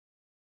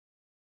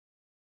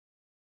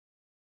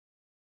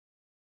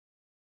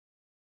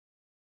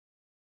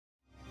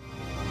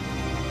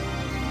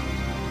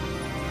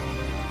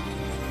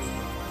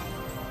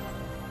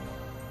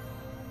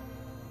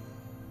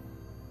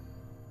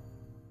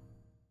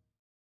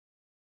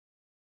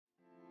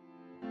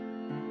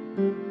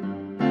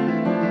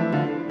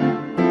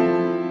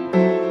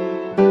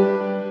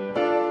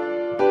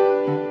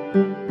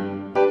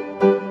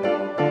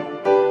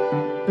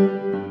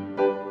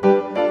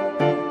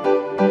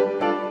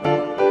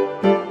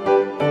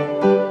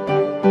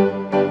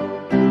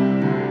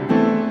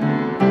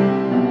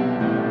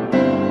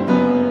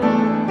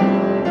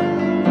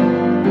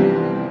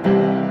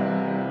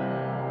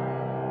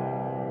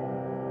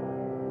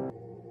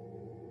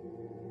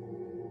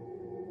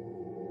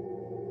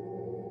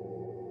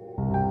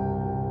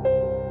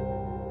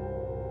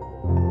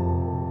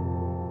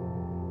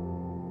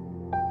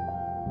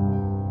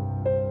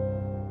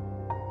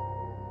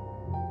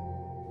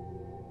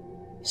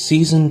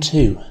Season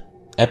 2,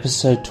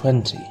 Episode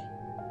 20,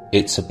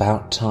 It's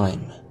About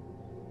Time.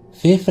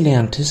 Fearfully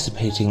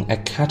anticipating a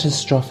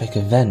catastrophic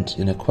event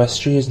in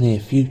Equestria's near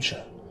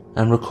future,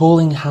 and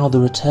recalling how the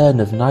return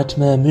of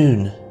Nightmare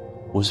Moon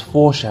was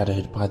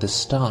foreshadowed by the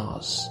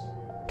stars,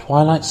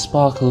 Twilight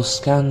Sparkle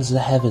scans the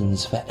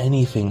heavens for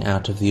anything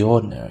out of the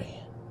ordinary.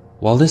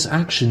 While this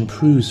action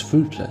proves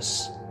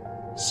fruitless,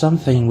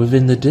 something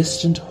within the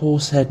distant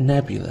Horsehead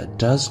Nebula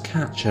does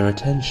catch her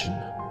attention.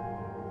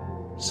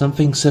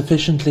 Something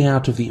sufficiently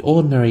out of the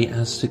ordinary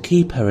as to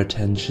keep her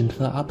attention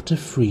for up to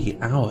 3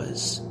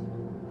 hours,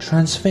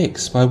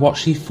 transfixed by what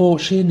she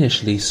thought she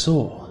initially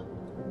saw.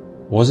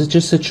 Was it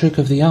just a trick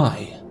of the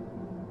eye?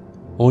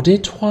 Or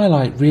did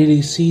Twilight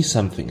really see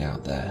something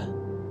out there?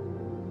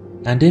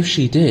 And if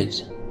she did,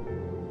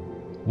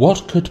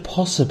 what could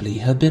possibly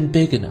have been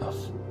big enough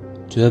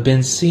to have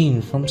been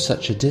seen from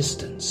such a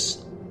distance?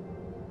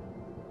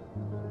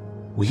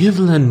 We have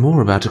learned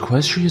more about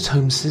Equestria's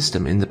home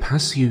system in the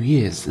past few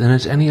years than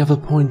at any other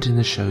point in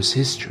the show's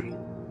history,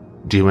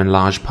 due in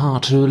large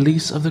part to the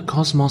release of the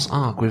Cosmos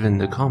arc within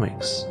the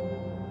comics.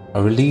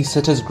 A release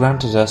that has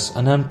granted us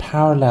an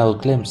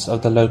unparalleled glimpse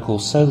of the local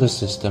solar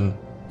system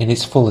in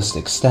its fullest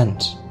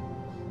extent.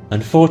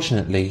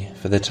 Unfortunately,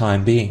 for the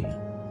time being,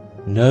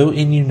 no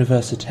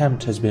in-universe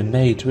attempt has been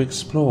made to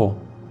explore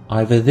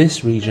either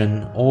this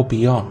region or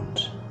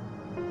beyond.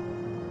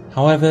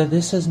 However,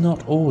 this has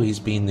not always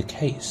been the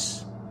case.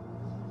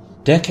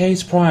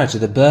 Decades prior to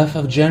the birth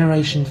of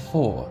Generation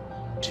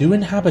 4, 2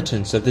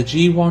 inhabitants of the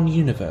G1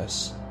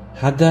 universe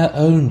had their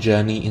own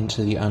journey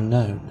into the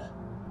unknown,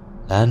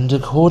 and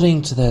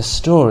according to their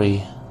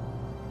story,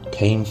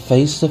 came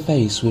face to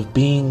face with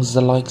beings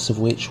the likes of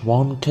which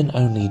one can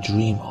only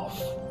dream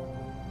of.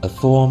 A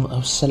form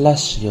of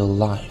celestial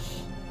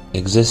life,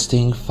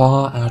 existing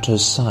far out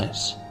of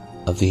sight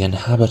of the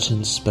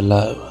inhabitants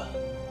below.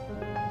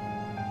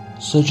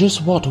 So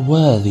just what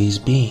were these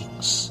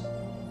beings?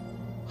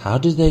 How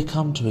did they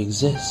come to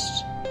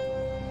exist?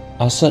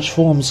 Are such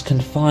forms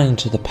confined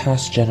to the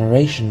past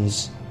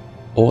generations,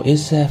 or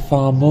is there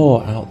far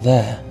more out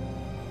there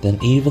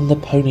than even the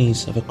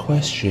ponies of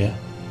Equestria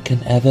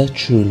can ever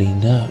truly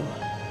know?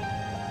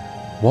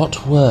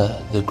 What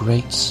were the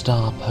great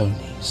star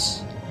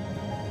ponies,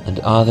 and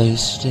are they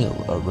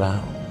still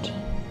around?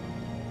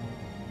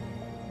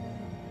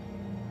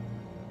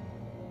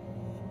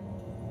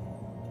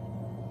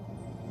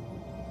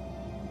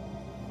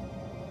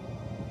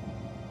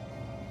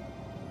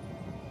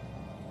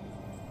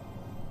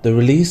 The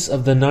release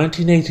of the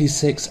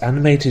 1986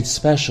 animated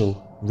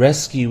special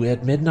Rescue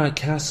at Midnight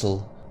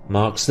Castle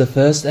marks the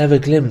first ever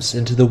glimpse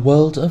into the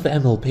world of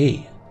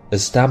MLP,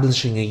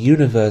 establishing a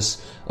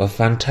universe of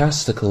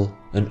fantastical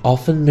and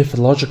often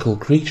mythological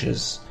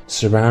creatures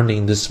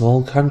surrounding the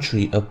small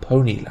country of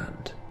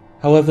Ponyland.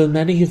 However,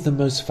 many of the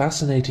most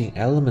fascinating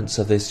elements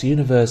of this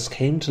universe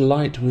came to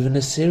light within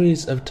a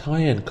series of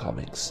tie-in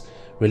comics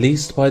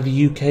released by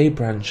the UK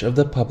branch of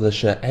the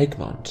publisher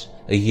Egmont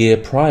a year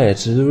prior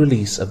to the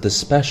release of the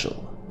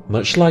special.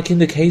 Much like in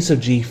the case of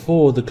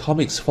G4, the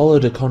comics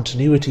followed a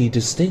continuity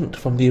distinct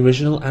from the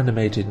original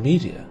animated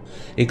media,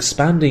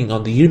 expanding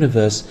on the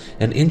universe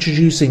and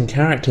introducing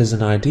characters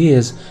and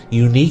ideas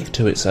unique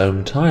to its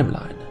own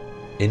timeline.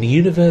 In a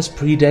universe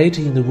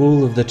predating the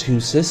rule of the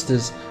two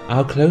sisters,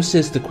 our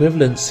closest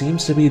equivalent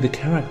seems to be the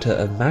character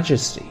of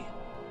Majesty.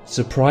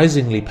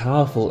 Surprisingly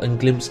powerful and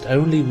glimpsed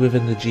only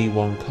within the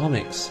G1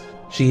 comics,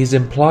 she is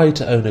implied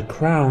to own a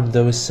crown,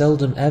 though is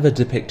seldom ever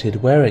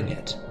depicted wearing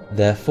it.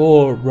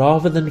 Therefore,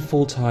 rather than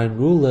full-time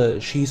ruler,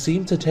 she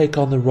seemed to take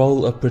on the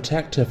role of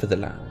protector for the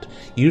land,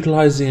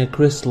 utilizing a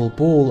crystal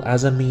ball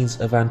as a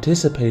means of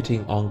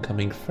anticipating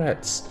oncoming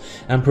threats,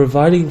 and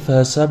providing for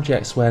her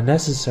subjects where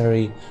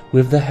necessary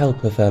with the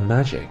help of her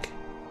magic.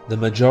 The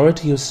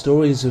majority of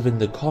stories within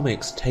the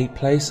comics take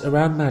place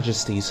around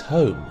Majesty's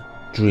home,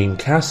 Dream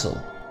Castle,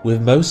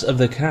 with most of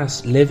the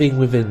cast living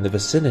within the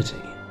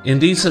vicinity.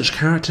 Indeed, such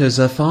characters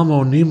are far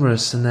more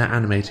numerous than their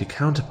animated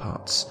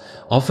counterparts,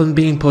 often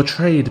being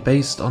portrayed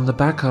based on the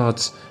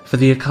backards for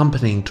the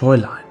accompanying toy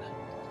line.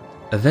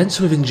 Events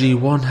within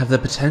G1 have the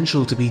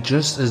potential to be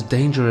just as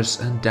dangerous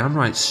and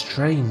downright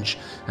strange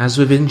as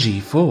within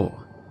G4,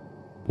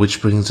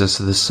 which brings us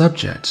to the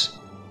subject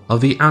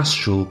of the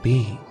astral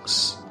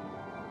beings.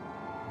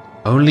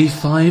 Only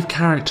 5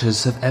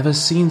 characters have ever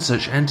seen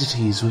such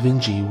entities within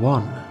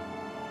G1.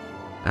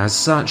 As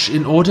such,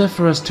 in order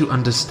for us to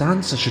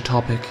understand such a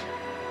topic,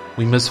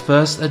 we must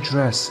first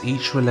address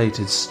each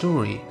related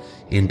story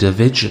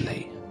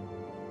individually.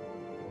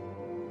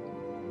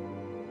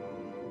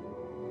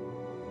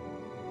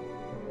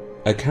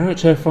 A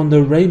character from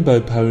the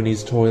Rainbow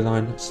Ponies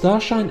toyline,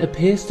 Starshine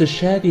appears to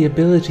share the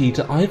ability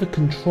to either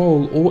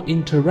control or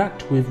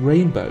interact with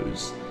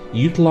rainbows,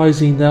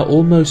 utilizing their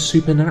almost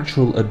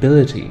supernatural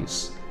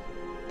abilities.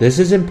 This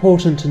is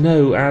important to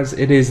know as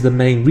it is the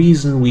main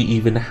reason we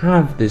even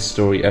have this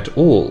story at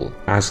all,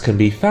 as can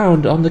be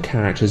found on the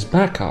character's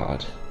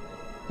backcard.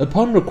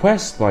 Upon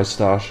request by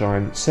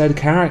Starshine, said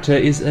character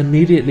is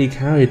immediately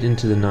carried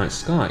into the night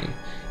sky,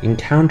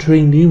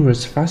 encountering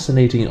numerous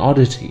fascinating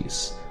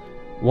oddities.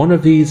 One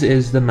of these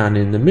is the Man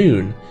in the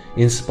Moon,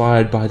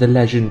 inspired by the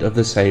legend of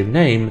the same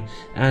name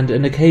and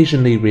an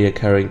occasionally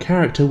reoccurring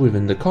character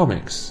within the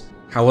comics.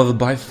 However,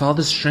 by far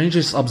the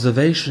strangest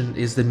observation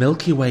is the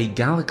Milky Way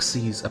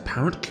galaxy's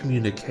apparent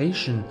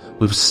communication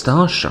with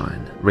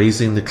Starshine,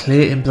 raising the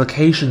clear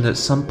implication that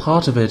some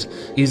part of it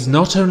is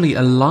not only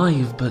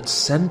alive but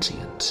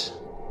sentient.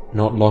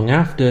 Not long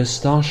after,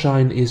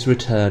 Starshine is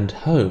returned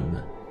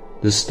home,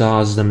 the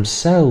stars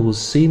themselves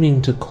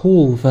seeming to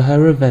call for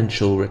her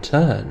eventual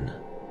return.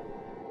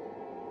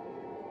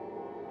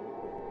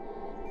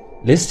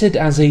 Listed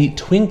as a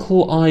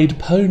twinkle-eyed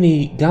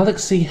pony,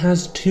 Galaxy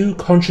has two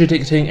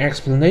contradicting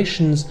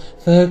explanations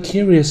for her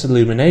curious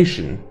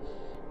illumination.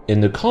 In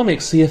the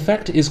comics, the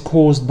effect is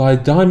caused by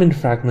diamond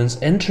fragments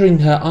entering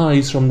her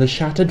eyes from the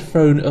shattered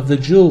throne of the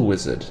Jewel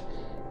Wizard.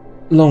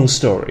 Long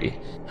story.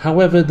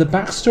 However, the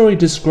backstory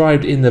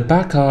described in the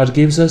backcard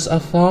gives us a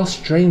far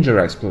stranger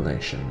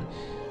explanation.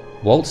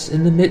 Whilst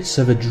in the midst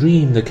of a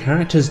dream, the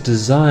character's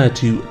desire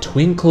to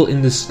twinkle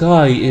in the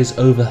sky is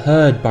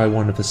overheard by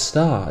one of the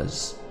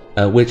stars,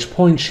 at which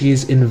point she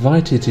is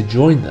invited to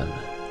join them.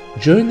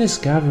 During this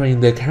gathering,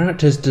 the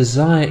character's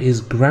desire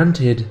is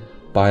granted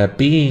by a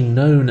being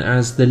known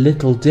as the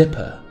Little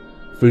Dipper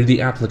through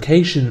the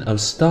application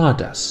of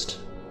stardust.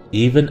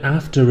 Even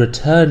after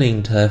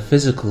returning to her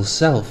physical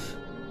self,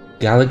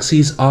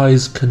 Galaxy's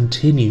eyes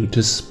continue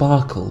to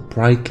sparkle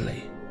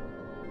brightly.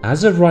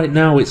 As of right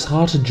now, it's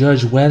hard to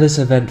judge where this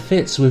event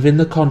fits within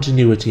the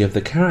continuity of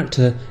the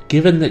character,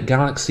 given that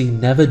Galaxy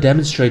never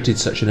demonstrated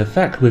such an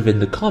effect within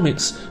the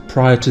comics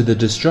prior to the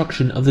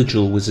destruction of the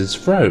Jewel Wizard's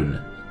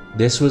throne.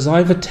 This was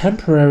either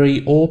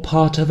temporary or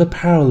part of a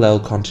parallel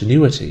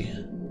continuity.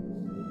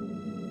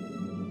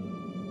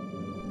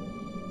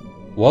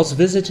 Whilst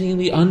visiting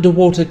the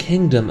underwater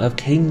kingdom of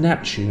King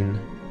Neptune,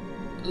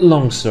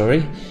 long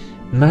story,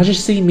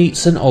 Majesty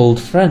meets an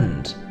old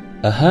friend,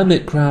 a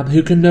hermit crab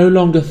who can no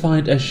longer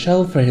find a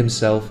shell for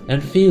himself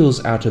and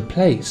feels out of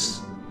place.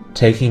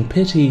 Taking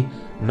pity,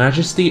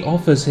 Majesty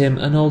offers him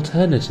an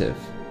alternative.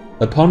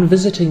 Upon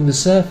visiting the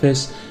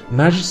surface,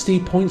 Majesty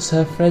points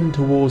her friend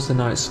towards the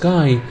night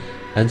sky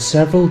and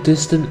several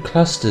distant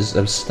clusters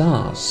of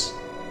stars.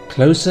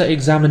 Closer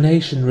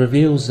examination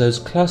reveals those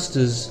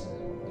clusters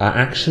are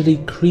actually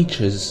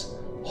creatures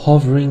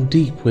hovering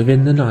deep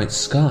within the night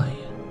sky.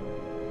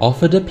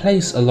 Offered a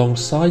place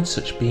alongside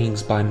such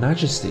beings by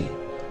Majesty,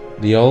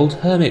 the old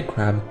hermit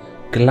crab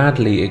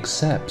gladly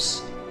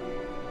accepts.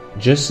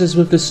 Just as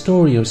with the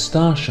story of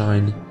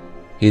Starshine,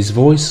 his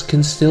voice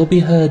can still be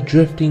heard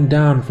drifting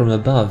down from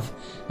above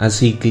as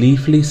he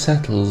gleefully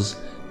settles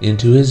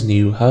into his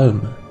new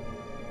home.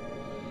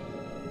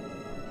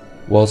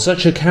 While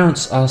such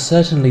accounts are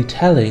certainly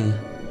telling,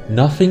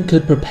 nothing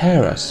could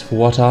prepare us for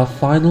what our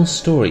final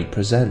story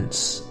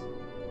presents.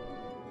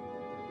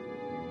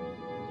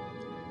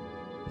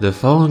 The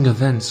following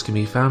events can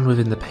be found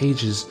within the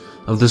pages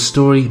of the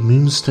story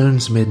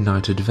Moonstone's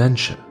Midnight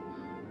Adventure,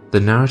 the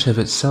narrative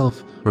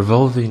itself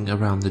revolving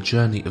around the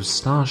journey of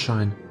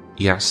Starshine,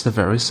 yes, the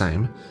very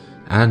same,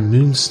 and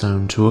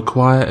Moonstone to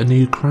acquire a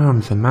new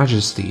crown for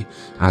Majesty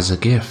as a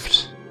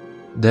gift.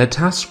 Their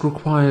task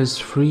requires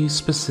 3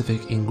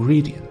 specific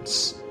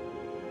ingredients: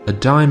 a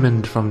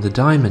diamond from the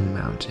Diamond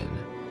Mountain,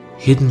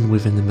 hidden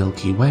within the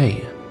Milky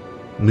Way,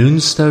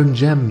 moonstone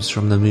gems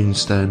from the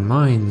Moonstone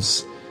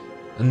Mines,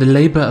 and the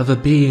labour of a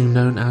being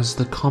known as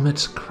the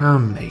Comet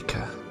Crown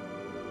Maker.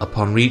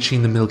 Upon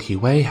reaching the Milky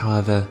Way,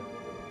 however,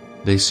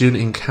 they soon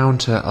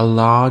encounter a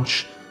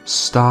large,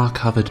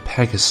 star-covered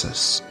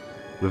Pegasus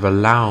with a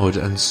loud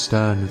and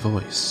stern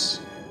voice.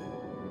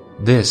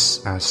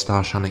 This, as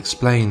Starshine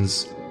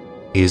explains,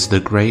 is the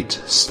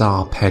Great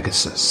Star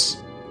Pegasus,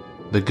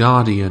 the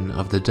guardian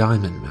of the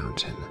Diamond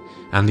Mountain,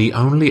 and the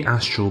only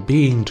astral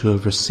being to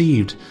have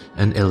received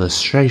an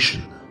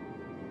illustration.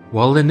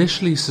 While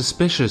initially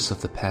suspicious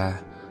of the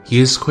pair, he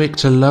is quick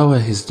to lower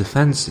his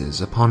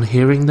defences upon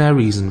hearing their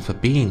reason for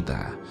being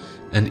there,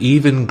 and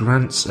even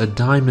grants a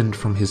diamond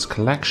from his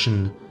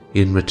collection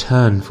in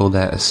return for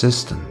their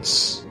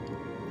assistance.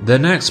 Their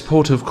next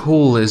port of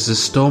call is the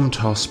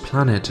storm-tossed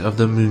planet of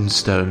the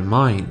Moonstone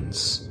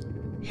Mines,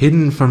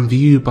 hidden from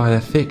view by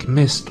a thick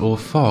mist or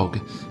fog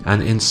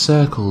and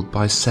encircled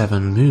by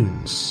 7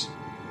 moons.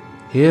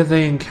 Here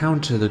they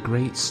encounter the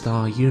Great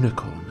Star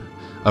Unicorn,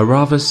 a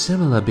rather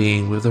similar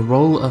being with the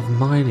role of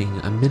mining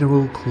a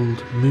mineral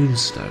called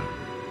moonstone,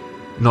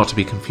 not to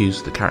be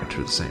confused with the character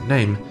of the same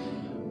name,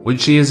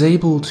 which she is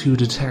able to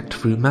detect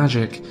through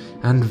magic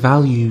and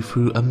value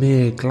through a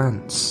mere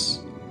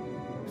glance.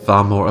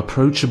 Far more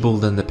approachable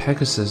than the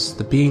Pegasus,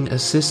 the being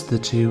assists the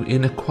two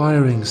in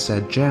acquiring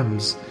said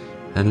gems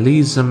and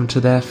leads them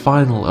to their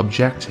final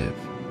objective,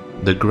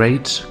 the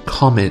Great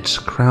Comet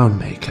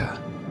Crownmaker.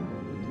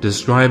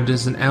 Described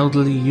as an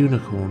elderly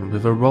unicorn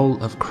with a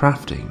role of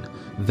crafting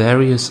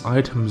various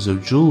items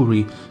of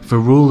jewelry for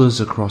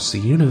rulers across the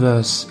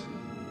universe,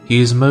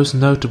 he is most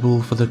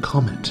notable for the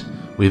comet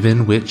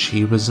within which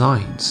he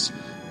resides,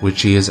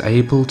 which he is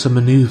able to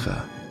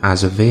maneuver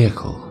as a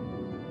vehicle.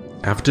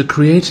 After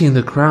creating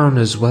the crown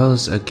as well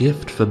as a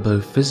gift for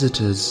both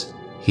visitors,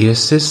 he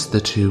assists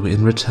the two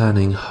in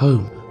returning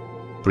home,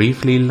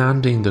 briefly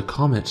landing the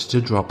comet to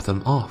drop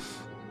them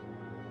off.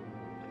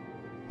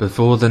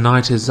 Before the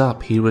night is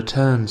up, he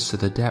returns to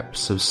the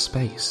depths of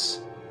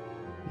space,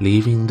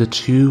 leaving the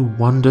two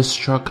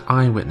wonder-struck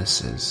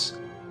eyewitnesses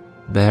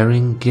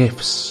bearing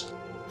gifts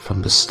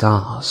from the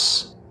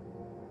stars.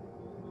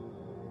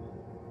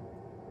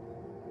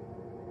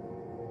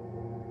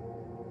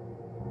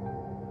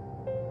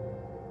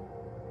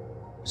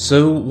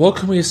 So what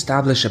can we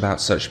establish about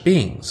such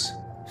beings?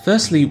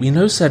 Firstly, we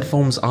know said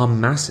forms are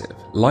massive,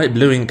 light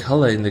blue in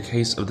colour in the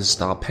case of the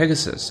star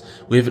Pegasus,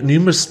 with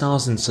numerous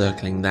stars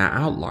encircling their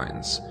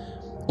outlines.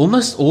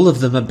 Almost all of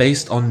them are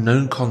based on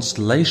known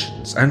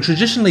constellations, and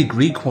traditionally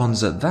Greek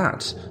ones at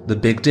that, the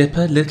Big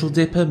Dipper, Little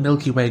Dipper,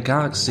 Milky Way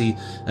galaxy,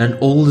 and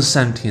all the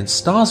sentient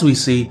stars we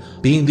see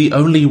being the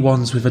only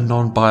ones with a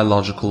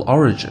non-biological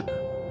origin.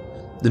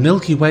 The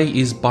Milky Way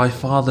is by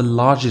far the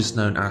largest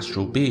known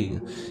astral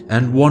being,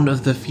 and one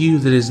of the few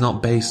that is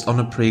not based on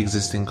a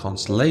pre-existing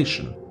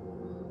constellation.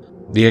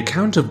 The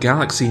account of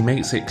Galaxy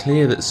makes it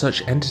clear that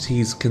such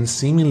entities can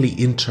seemingly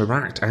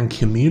interact and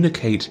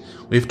communicate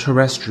with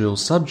terrestrial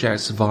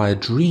subjects via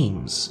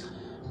dreams.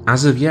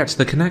 As of yet,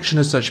 the connection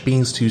of such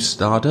beings to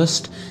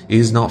stardust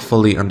is not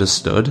fully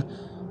understood.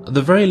 At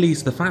the very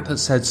least, the fact that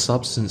said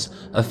substance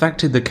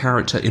affected the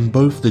character in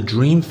both the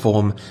dream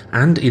form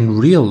and in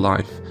real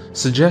life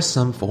suggests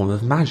some form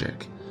of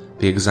magic,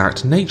 the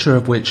exact nature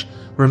of which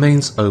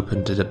remains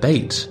open to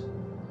debate.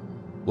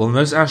 While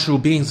most astral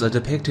beings are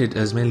depicted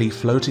as merely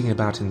floating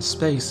about in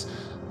space,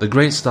 the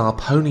great star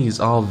Ponies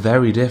are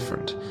very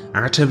different,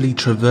 actively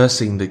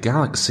traversing the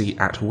galaxy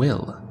at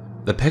will.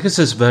 The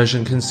Pegasus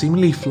version can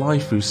seemingly fly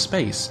through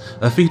space,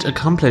 a feat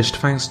accomplished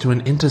thanks to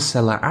an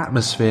interstellar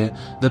atmosphere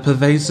that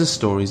pervades the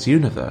story's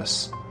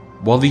universe.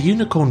 While the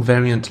unicorn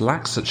variant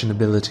lacks such an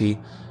ability,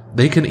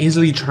 they can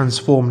easily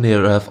transform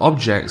near-Earth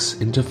objects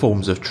into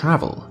forms of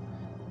travel.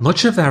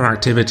 Much of their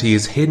activity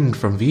is hidden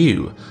from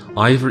view,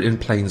 either in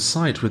plain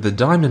sight with the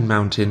Diamond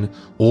Mountain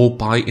or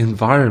by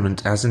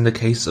environment, as in the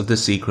case of the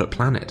secret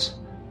planet.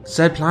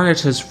 Said planet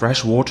has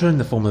fresh water in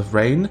the form of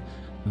rain,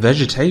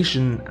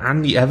 vegetation,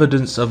 and the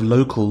evidence of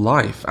local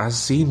life as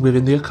seen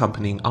within the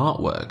accompanying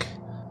artwork.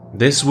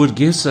 This would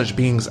give such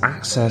beings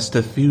access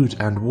to food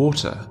and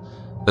water,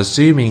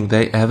 assuming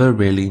they ever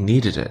really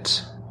needed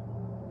it.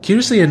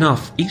 Curiously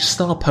enough, each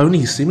star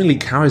pony seemingly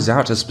carries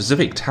out a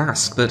specific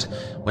task that,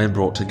 when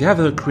brought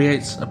together,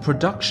 creates a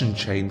production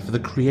chain for the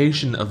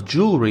creation of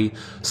jewelry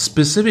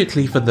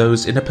specifically for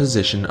those in a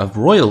position of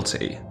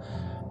royalty.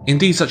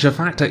 Indeed, such a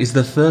factor is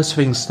the first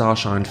thing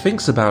Starshine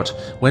thinks about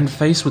when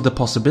faced with the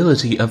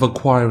possibility of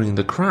acquiring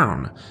the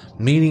crown,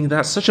 meaning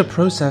that such a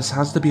process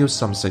has to be of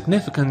some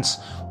significance,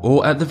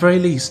 or at the very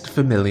least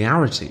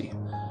familiarity.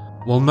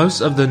 While most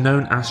of the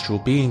known astral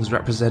beings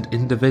represent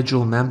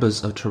individual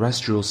members of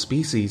terrestrial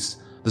species,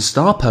 the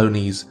star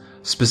ponies,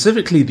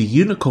 specifically the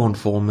unicorn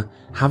form,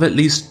 have at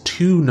least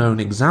two known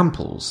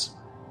examples: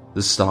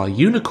 the star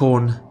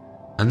unicorn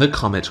and the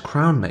comet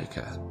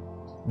crownmaker.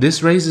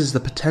 This raises the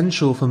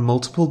potential for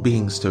multiple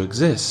beings to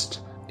exist.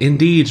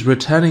 Indeed,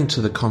 returning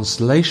to the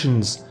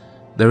constellations,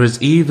 there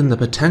is even the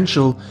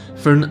potential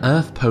for an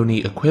Earth pony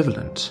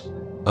equivalent,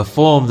 a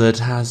form that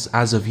has,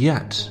 as of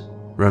yet,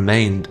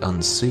 remained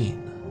unseen.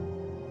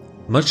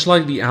 Much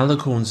like the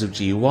alicorns of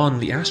G1,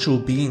 the astral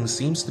being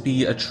seems to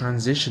be a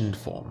transitioned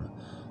form.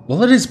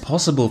 While it is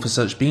possible for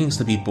such beings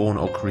to be born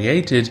or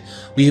created,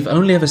 we have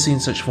only ever seen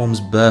such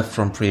forms birthed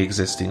from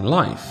pre-existing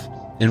life.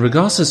 In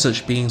regards to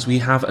such beings, we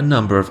have a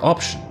number of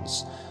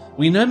options.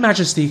 We know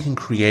Majesty can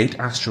create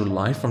astral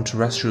life from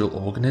terrestrial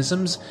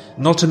organisms,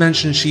 not to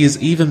mention she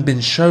has even been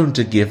shown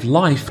to give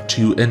life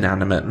to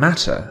inanimate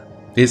matter.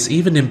 It's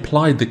even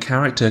implied the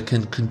character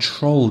can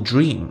control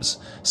dreams,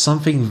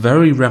 something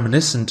very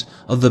reminiscent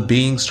of the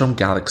beings from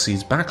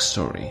Galaxy's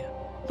backstory.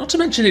 Not to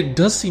mention, it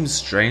does seem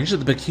strange that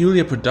the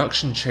peculiar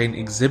production chain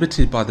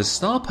exhibited by the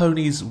Star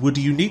Ponies would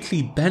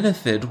uniquely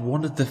benefit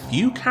one of the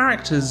few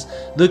characters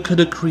that could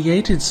have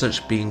created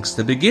such beings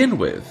to begin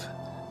with.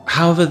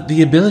 However,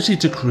 the ability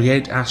to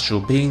create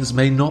astral beings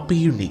may not be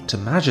unique to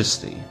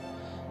Majesty.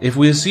 If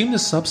we assume the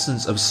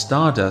substance of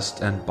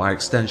stardust, and by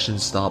extension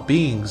star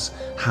beings,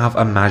 have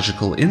a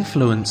magical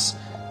influence,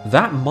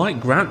 that might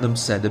grant them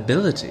said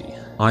ability.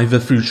 either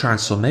through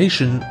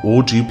transformation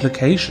or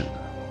duplication.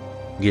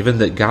 Given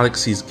that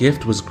Galaxy's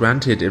gift was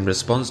granted in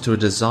response to a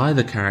desire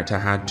the character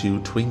had to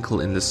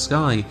twinkle in the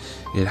sky,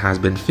 it has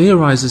been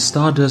theorized that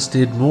Stardust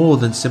did more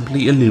than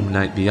simply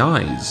illuminate the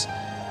eyes,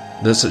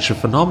 that such a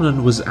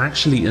phenomenon was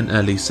actually an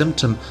early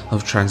symptom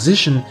of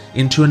transition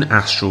into an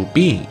astral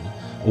being,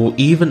 or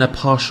even a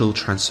partial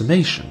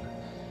transformation.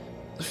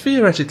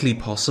 Theoretically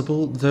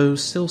possible, though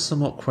still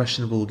somewhat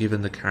questionable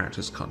given the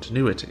character's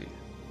continuity.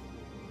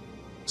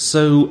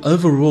 So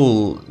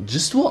overall,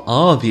 just what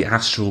are the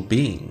astral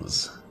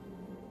beings?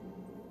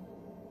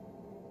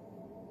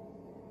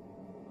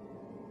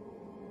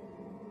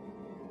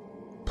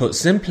 Put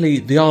simply,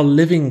 they are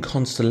living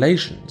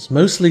constellations,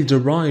 mostly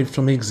derived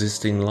from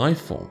existing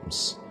life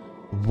forms.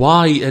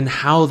 Why and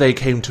how they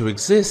came to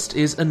exist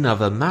is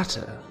another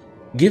matter.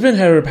 Given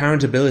her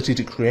apparent ability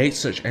to create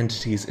such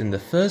entities in the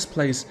first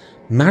place,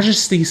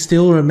 Majesty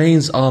still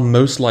remains our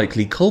most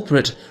likely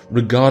culprit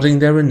regarding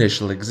their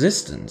initial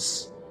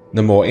existence.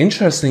 The more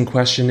interesting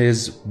question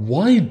is,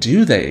 why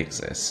do they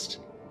exist?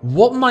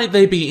 What might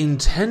they be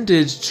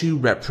intended to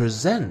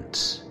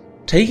represent?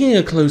 Taking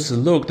a closer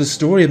look, the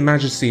story of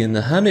Majesty and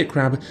the Hermit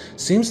Crab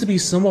seems to be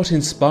somewhat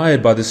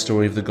inspired by the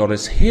story of the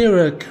goddess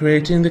Hera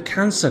creating the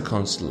Cancer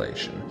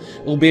constellation,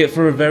 albeit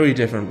for a very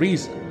different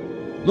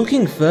reason.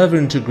 Looking further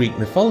into Greek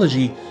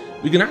mythology,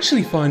 we can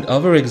actually find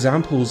other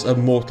examples of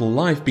mortal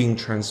life being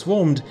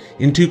transformed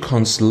into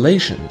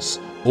constellations,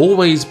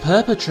 always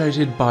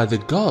perpetrated by the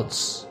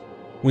gods.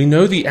 We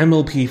know the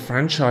MLP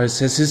franchise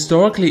has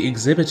historically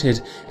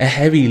exhibited a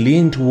heavy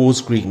lean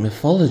towards Greek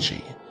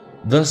mythology.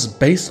 Thus,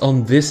 based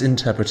on this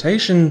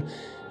interpretation,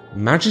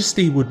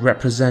 Majesty would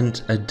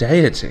represent a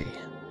deity,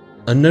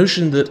 a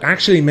notion that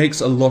actually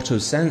makes a lot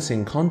of sense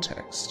in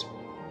context.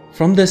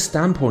 From this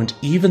standpoint,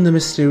 even the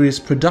mysterious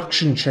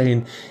production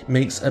chain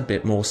makes a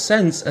bit more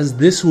sense, as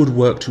this would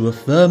work to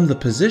affirm the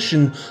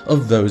position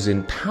of those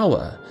in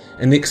power,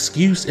 an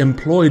excuse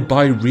employed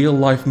by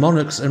real-life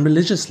monarchs and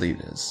religious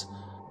leaders.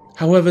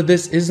 However,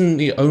 this isn't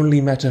the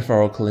only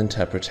metaphorical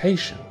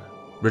interpretation.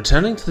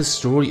 Returning to the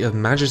story of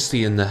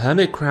Majesty and the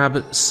Hermit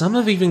Crab, some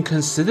have even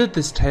considered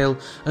this tale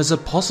as a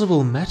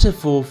possible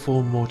metaphor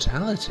for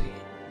mortality.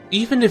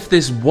 Even if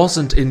this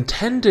wasn't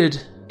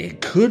intended,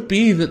 it could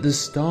be that the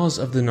stars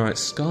of the night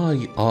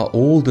sky are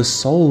all the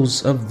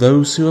souls of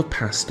those who have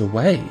passed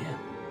away.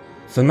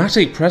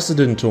 Thematic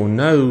precedent or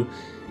no,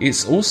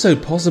 it's also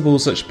possible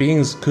such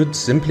beings could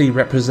simply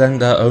represent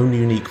their own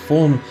unique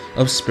form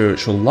of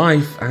spiritual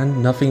life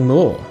and nothing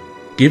more.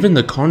 Given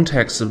the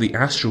context of the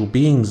astral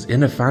beings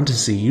in a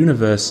fantasy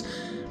universe,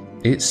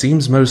 it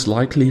seems most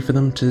likely for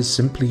them to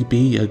simply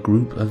be a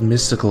group of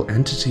mystical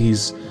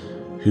entities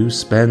who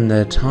spend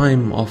their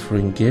time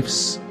offering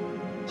gifts,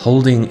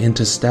 holding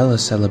interstellar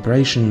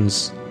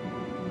celebrations,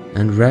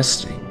 and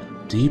resting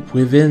deep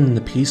within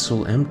the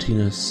peaceful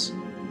emptiness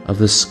of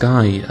the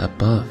sky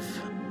above.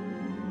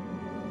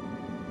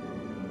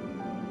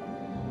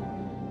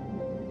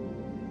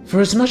 For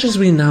as much as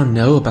we now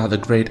know about the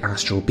great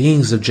astral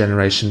beings of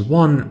Generation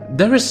 1,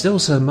 there is still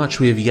so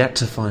much we have yet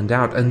to find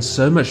out, and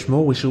so much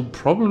more we shall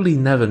probably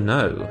never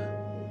know.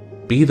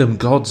 Be them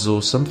gods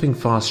or something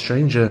far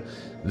stranger,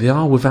 they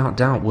are without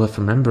doubt worth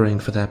remembering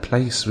for their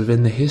place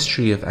within the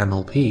history of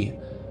MLP,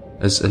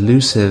 as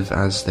elusive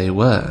as they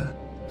were.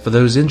 For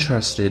those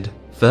interested,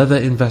 further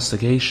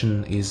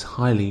investigation is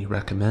highly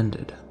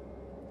recommended.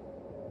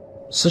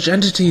 Such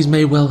entities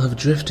may well have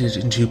drifted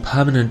into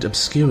permanent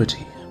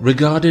obscurity,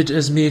 regarded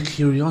as mere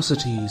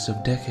curiosities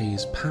of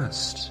decades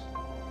past.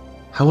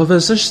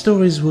 However, such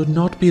stories would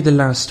not be the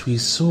last we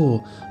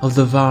saw of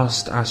the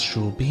vast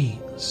astral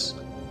beings,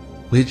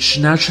 which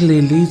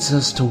naturally leads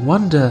us to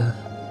wonder,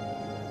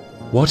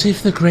 what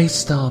if the great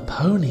star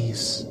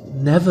Ponies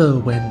never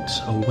went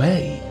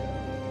away?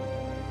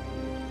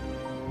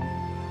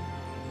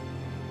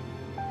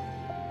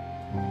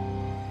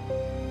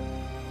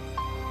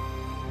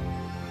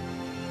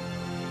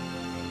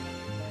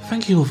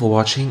 Thank you all for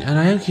watching, and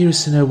I am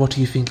curious to know what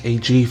you think a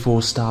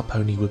G4 star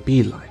pony would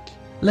be like.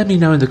 Let me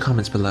know in the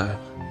comments below.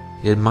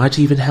 It might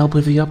even help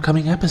with the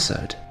upcoming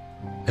episode.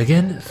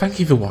 Again, thank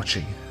you for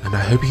watching, and I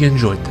hope you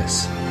enjoyed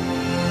this.